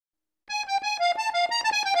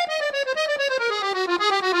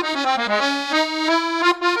Big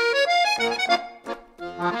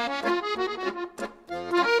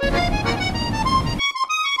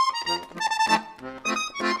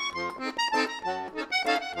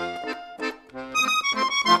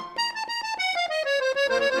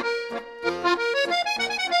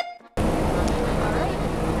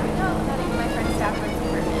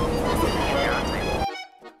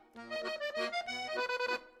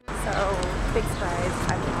surprise,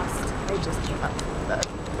 I'm lost. I just came up the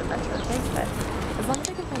metro thing, but as long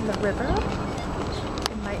as I can find the river, I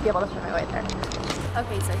might be able to find my way there.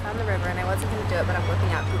 Okay, so I found the river and I wasn't going to do it, but I'm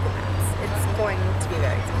looking at Google Maps. It's going to be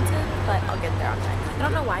very expensive, but I'll get there on time. I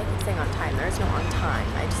don't know why I keep saying on time. There is no on time.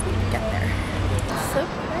 I just need to get there. It's so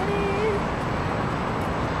pretty.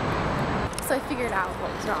 So I figured out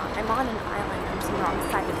what was wrong. I'm on an island. I'm just on the wrong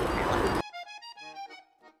side of the island.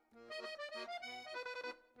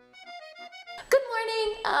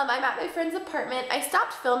 I'm at my friend's apartment. I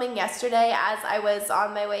stopped filming yesterday as I was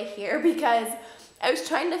on my way here because I was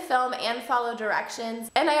trying to film and follow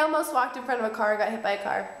directions, and I almost walked in front of a car and got hit by a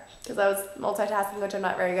car because I was multitasking, which I'm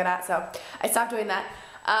not very good at, so I stopped doing that.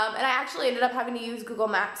 And I actually ended up having to use Google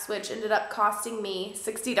Maps, which ended up costing me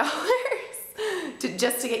 $60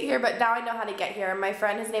 just to get here, but now I know how to get here. My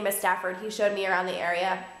friend, his name is Stafford, he showed me around the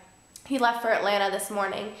area. He left for Atlanta this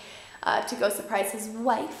morning to go surprise his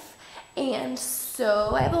wife. And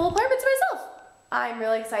so I have the whole apartment to myself. I'm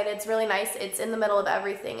really excited. It's really nice. It's in the middle of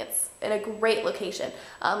everything. It's in a great location.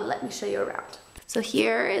 Let me show you around. So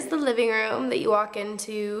here is the living room that you walk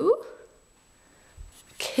into.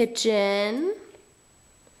 Kitchen.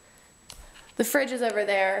 The fridge is over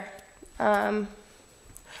there.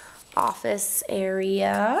 Office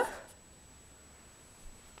area.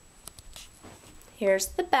 Here's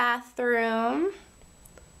the bathroom.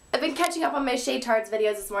 I've been catching up on my Shade Tards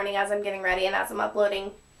videos this morning as I'm getting ready and as I'm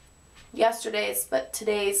uploading yesterday's, but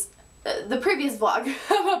today's, the previous vlog.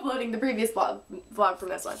 I'm uploading the previous vlog from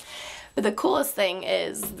this one. But the coolest thing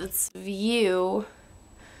is this view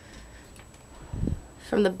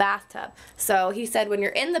from the bathtub. So he said when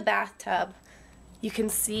you're in the bathtub, you can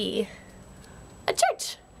see a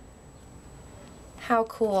church. How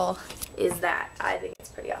cool is that? I think it's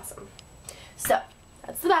pretty awesome. So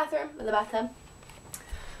that's the bathroom and the bathtub.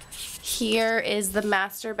 Here is the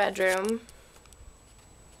master bedroom.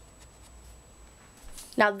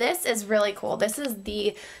 Now this is really cool. This is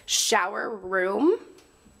the shower room.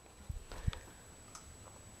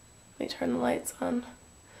 Let me turn the lights on.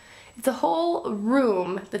 It's a whole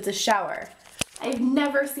room that's a shower. I've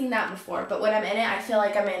never seen that before, but when I'm in it, I feel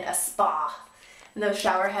like I'm in a spa. And those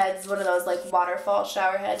shower heads, one of those like waterfall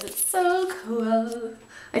shower heads, it's so cool.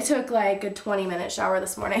 I took like a 20-minute shower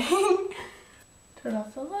this morning. Turn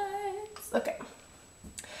off the lights. Okay.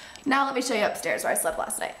 Now let me show you upstairs where I slept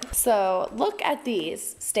last night. So look at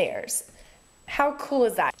these stairs. How cool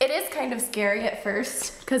is that? It is kind of scary at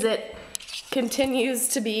first because it continues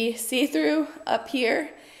to be see-through up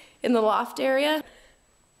here in the loft area.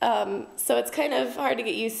 So it's kind of hard to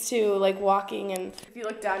get used to, like walking, and if you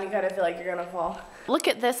look down you kind of feel like you're gonna fall. Look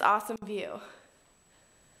at this awesome view.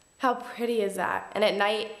 How pretty is that? And at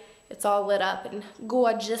night it's all lit up and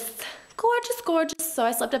gorgeous. Gorgeous, gorgeous. So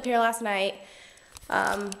I slept up here last night.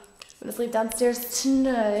 I'm gonna sleep downstairs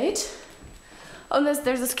tonight. Oh, and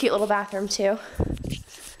there's this cute little bathroom too.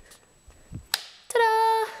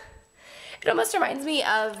 Ta-da! It almost reminds me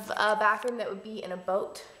of a bathroom that would be in a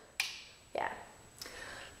boat. Yeah.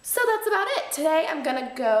 So that's about it. Today I'm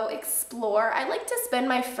gonna go explore. I like to spend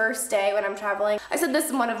my first day when I'm traveling. I said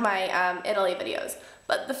this in one of my Italy videos.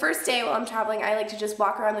 But the first day while I'm traveling, I like to just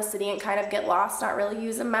walk around the city and kind of get lost, not really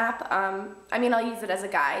use a map. I mean, I'll use it as a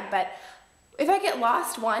guide, but if I get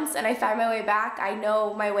lost once and I find my way back, I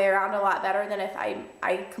know my way around a lot better than if I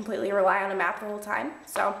completely rely on a map the whole time.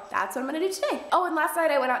 So that's what I'm gonna do today. Oh, and last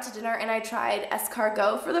night I went out to dinner and I tried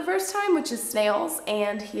escargot for the first time, which is snails,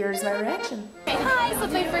 and here's my reaction. Hi, so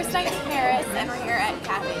it's my first night in Paris, and we're here at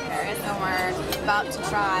Cafe Paris, and we're about to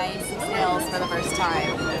try some snails for the first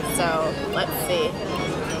time. So let's see.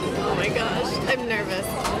 Oh my gosh, I'm nervous.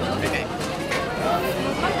 Okay.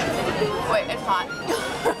 Wait, it's hot.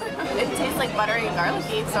 It tastes like buttery and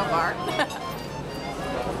garlicky so far. That's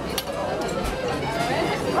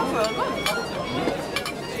really good.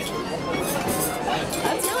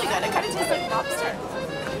 That's really good. It kind of tastes like lobster.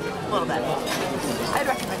 A little bit. I'd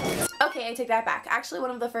recommend it. Okay, I take that back. Actually,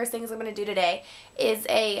 one of the first things I'm going to do today is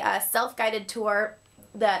a self-guided tour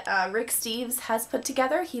that Rick Steves has put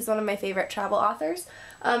together. He's one of my favorite travel authors.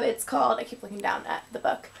 It's called, I keep looking down at the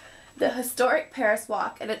book, The Historic Paris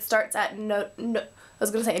Walk, and it starts at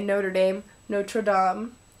Notre Dame, Notre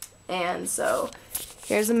Dame. And so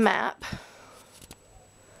here's a map.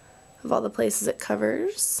 of all the places it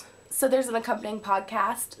covers. So there's an accompanying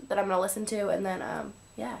podcast that I'm going to listen to, and then,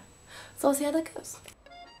 yeah. So we'll see how that goes.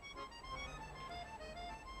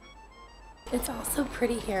 It's all so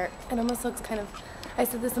pretty here. It almost looks kind of, I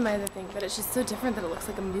said this in my other thing, but it's just so different that it looks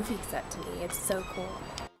like a movie set to me. It's so cool.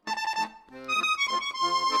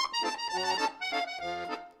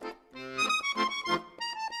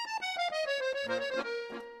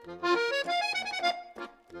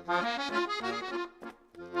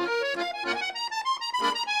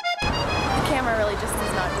 The camera really just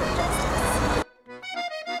does not do it justice.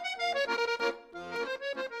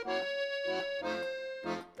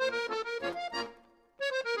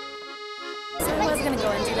 So I was going to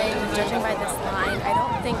go in today, but judging by this line, I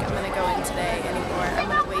don't think I'm going to go in today anymore. I'm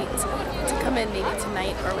going to wait to come in maybe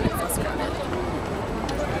tonight or when it's less crowded.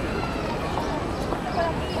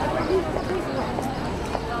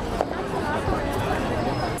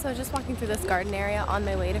 So I was just walking through this garden area on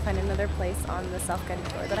my way to find another place on the self-guided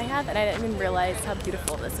tour that I have, and I didn't even realize how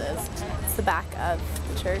beautiful this is. It's the back of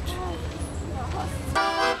the church.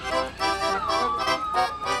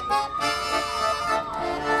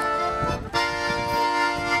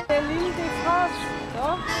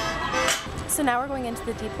 So now we're going into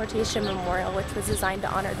the Deportation Memorial, which was designed to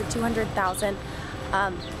honor the 200,000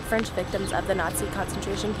 French victims of the Nazi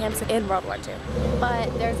concentration camps in World War II.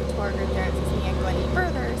 But there's a tour group there that says we can't go any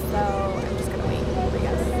further, so I'm just going to wait, I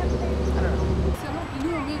guess. I don't know.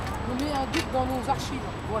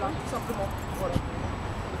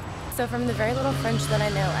 So from the very little French that I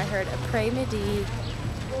know, I heard après-midi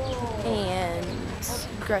and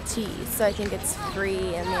gratis, so I think it's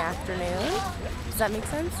free in the afternoon. Does that make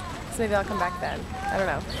sense? So maybe I'll come back then. I don't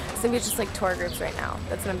know. So maybe it's just like tour groups right now.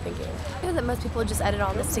 That's what I'm thinking. I know that most people just edit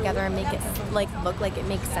all this together and make it like look like it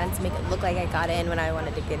makes sense, make it look like I got in when I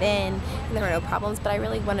wanted to get in, and there were no problems. But I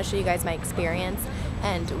really want to show you guys my experience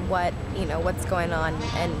and what, you know, what's going on,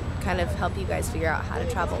 and kind of help you guys figure out how to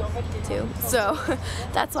travel too. So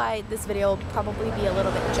that's why this video will probably be a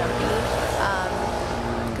little bit jumpy.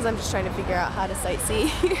 Because I'm just trying to figure out how to sightsee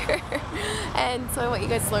here. And so I want you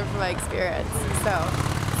guys to learn from my experience. So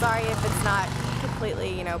sorry if it's not completely,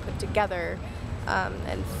 you know, put together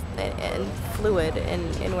and fluid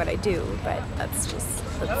in what I do, but that's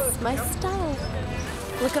my style.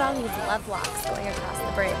 Look at all these love locks going across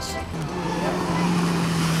the bridge.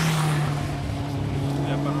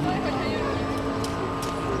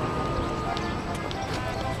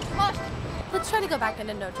 Let's try to go back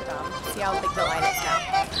into Notre Dame, see how big the line is now.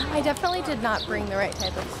 I definitely did not bring the right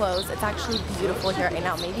type of clothes. It's actually beautiful here right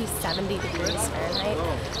now, maybe 70 degrees Fahrenheit.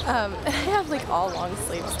 I have like all long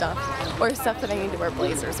sleeve stuff, or stuff that I need to wear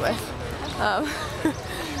blazers with.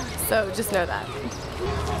 So just know that.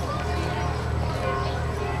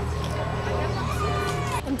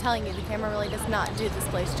 I'm telling you, the camera really does not do this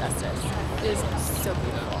place justice. It is so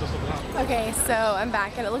beautiful. Okay, so I'm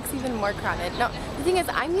back and it looks even more crowded. No, the thing is,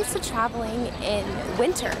 I'm used to traveling in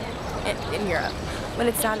winter in Europe when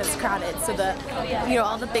it's not as crowded. So the, you know,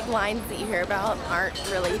 all the big lines that you hear about aren't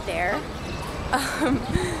really there.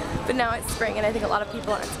 But now it's spring and I think a lot of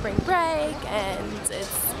people are on spring break, and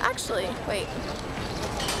it's actually, wait,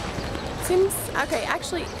 seems, okay,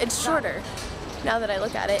 actually it's shorter. Now that I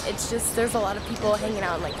look at it, it's just, there's a lot of people hanging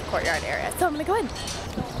out in like the courtyard area. So I'm gonna go in.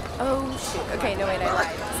 Oh shoot, okay, no wait, I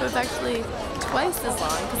lied. So it's actually twice as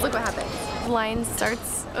long, because look what happens. The line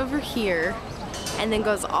starts over here, and then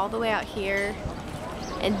goes all the way out here,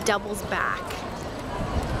 and doubles back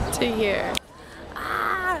to here.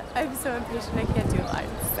 Ah, I'm so impatient, I can't do lines,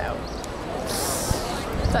 so.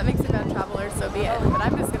 If that makes it bad traveler, so be it. But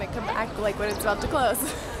I'm just gonna come back like when it's about to close.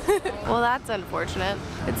 Well, that's unfortunate.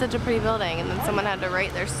 It's such a pretty building, and then someone had to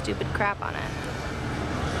write their stupid crap on it.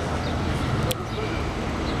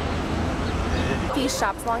 These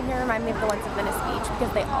shops along here remind me of the ones in Venice Beach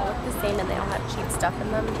because they all look the same and they all have cheap stuff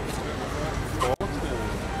in them.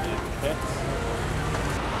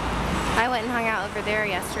 I went and hung out over there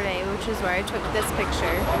yesterday, which is where I took this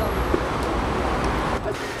picture.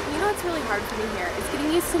 You know what's really hard for me here is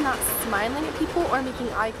getting used to not smiling at people or making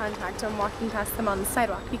eye contact when walking past them on the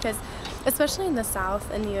sidewalk, because especially in the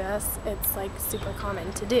South in the US, it's like super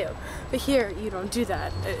common to do. But here, you don't do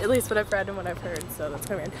that, at least what I've read and what I've heard, so that's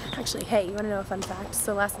kind of weird. Actually, hey, you want to know a fun fact?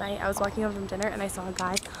 So last night, I was walking home from dinner and I saw a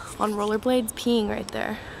guy on rollerblades peeing right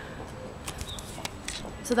there.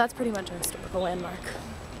 So that's pretty much a historical landmark.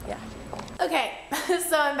 Yeah. Okay,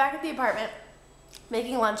 so I'm back at the apartment,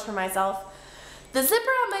 making lunch for myself. The zipper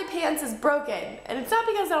on my pants is broken, and it's not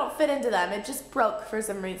because I don't fit into them, it just broke for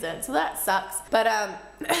some reason, so that sucks. But I'm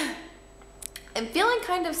feeling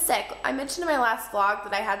kind of sick. I mentioned in my last vlog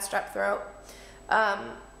that I had strep throat.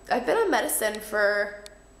 I've been on medicine for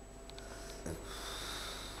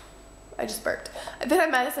I just burped. I've been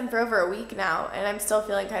on medicine for over a week now, and I'm still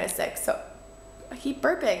feeling kind of sick, so I keep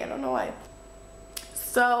burping. I don't know why.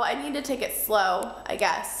 So I need to take it slow, I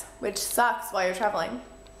guess, which sucks while you're traveling.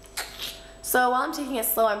 So while I'm taking it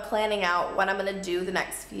slow, I'm planning out what I'm gonna do the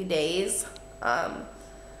next few days.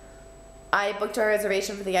 I booked a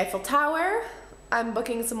reservation for the Eiffel Tower. I'm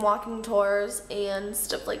booking some walking tours and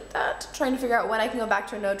stuff like that. Trying to figure out when I can go back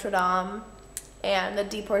to Notre Dame and the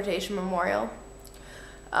deportation memorial.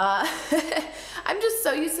 I'm just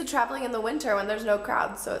so used to traveling in the winter when there's no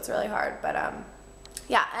crowds, so it's really hard. But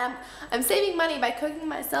yeah, I'm saving money by cooking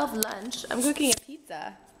myself lunch. I'm cooking a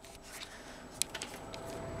pizza.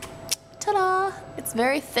 Ta-da! It's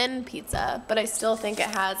very thin pizza, but I still think it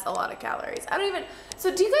has a lot of calories. I don't even,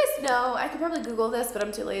 so do you guys know, I could probably Google this, but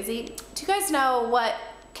I'm too lazy. Do you guys know what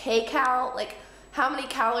kcal, like how many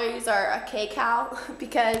calories are a kcal?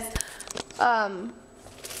 Because on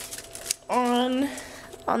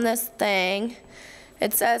this thing,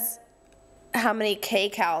 it says how many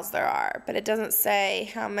kcals there are, but it doesn't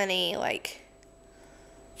say how many like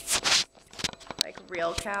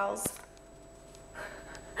real cows.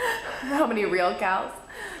 How many real cows?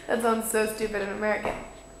 That sounds so stupid and American.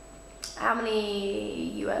 How many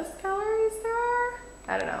US calories there are?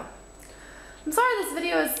 I don't know. I'm sorry this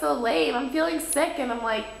video is so lame. I'm feeling sick and I'm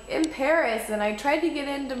like in Paris and I tried to get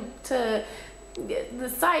into the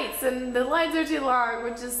sites and the lines are too long,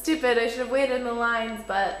 which is stupid. I should have waited in the lines,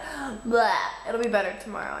 but blah. It'll be better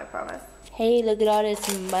tomorrow, I promise. Hey, look at all this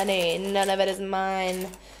money. None of it is mine,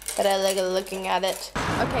 but I like looking at it.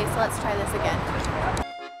 Okay, so let's try this again.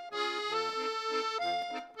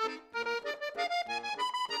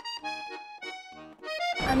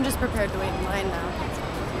 I'm just prepared to wait in line now.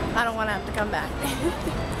 I don't want to have to come back.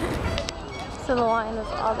 So the line was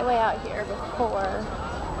all the way out here before.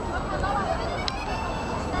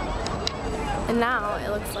 And now it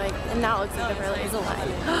looks like there really is a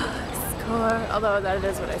line. Score. Although that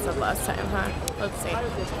is what I said last time, huh? Let's see.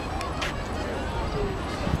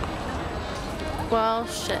 Well,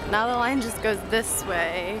 shit. Now the line just goes this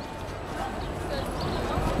way.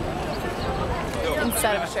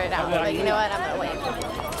 Instead of straight out, but you know what, I'm gonna wait.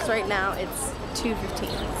 So right now it's 2:15.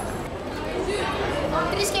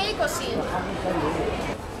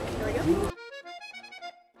 Here we go.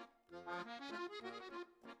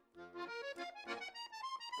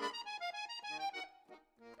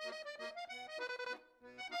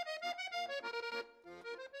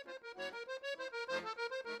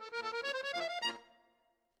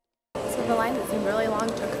 So the line that seemed really long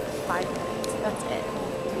took 5 minutes. That's it.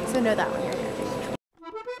 So know that when you're here.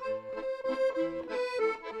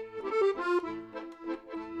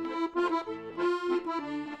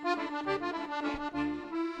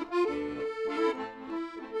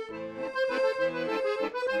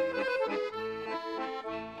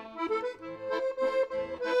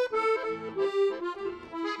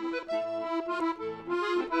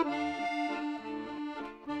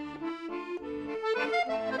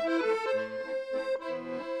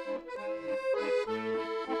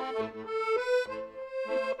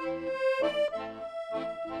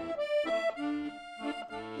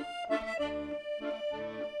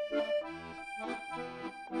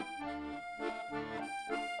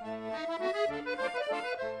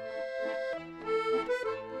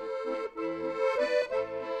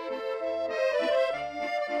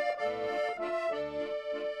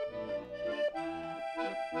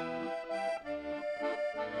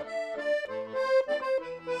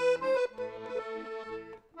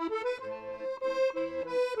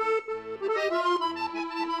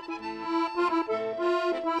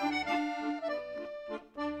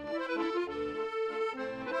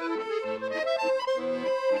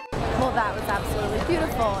 Well, that was absolutely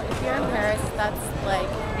beautiful. If you're in Paris, that's like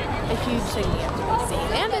a huge thing you have to go see.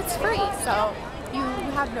 And it's free, so you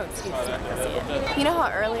have no excuse to go see it. You know how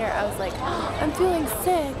earlier I was like, oh, I'm feeling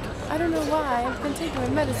sick. I don't know why. I've been taking my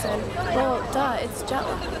medicine. Well, duh, it's jet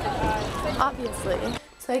lag. Obviously.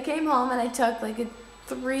 So I came home and I took like a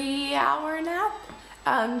 3-hour nap.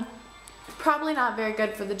 Probably not very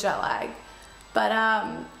good for the jet lag. But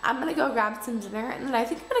I'm gonna go grab some dinner and then I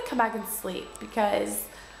think I'm gonna come back and sleep because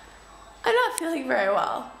I'm not feeling very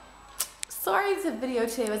well. Sorry if the video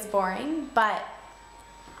today was boring, but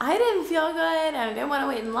I didn't feel good and I didn't want to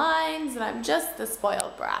wait in lines and I'm just the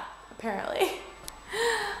spoiled brat, apparently.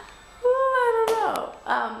 Ooh, I don't know.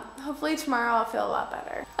 Hopefully tomorrow I'll feel a lot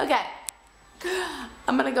better. Okay,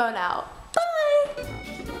 I'm gonna go now. Bye!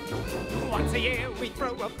 Once a year we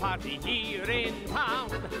throw a party here in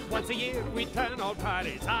town. Once a year we turn all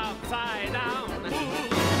parties upside down.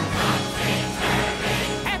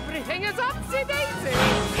 Everything is upsy-daisy.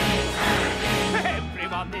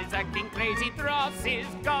 Everyone is Everyone's acting crazy, dross is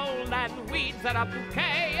gold and weeds are a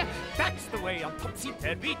bouquet. That's the way on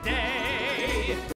Topsy-Turvy Day.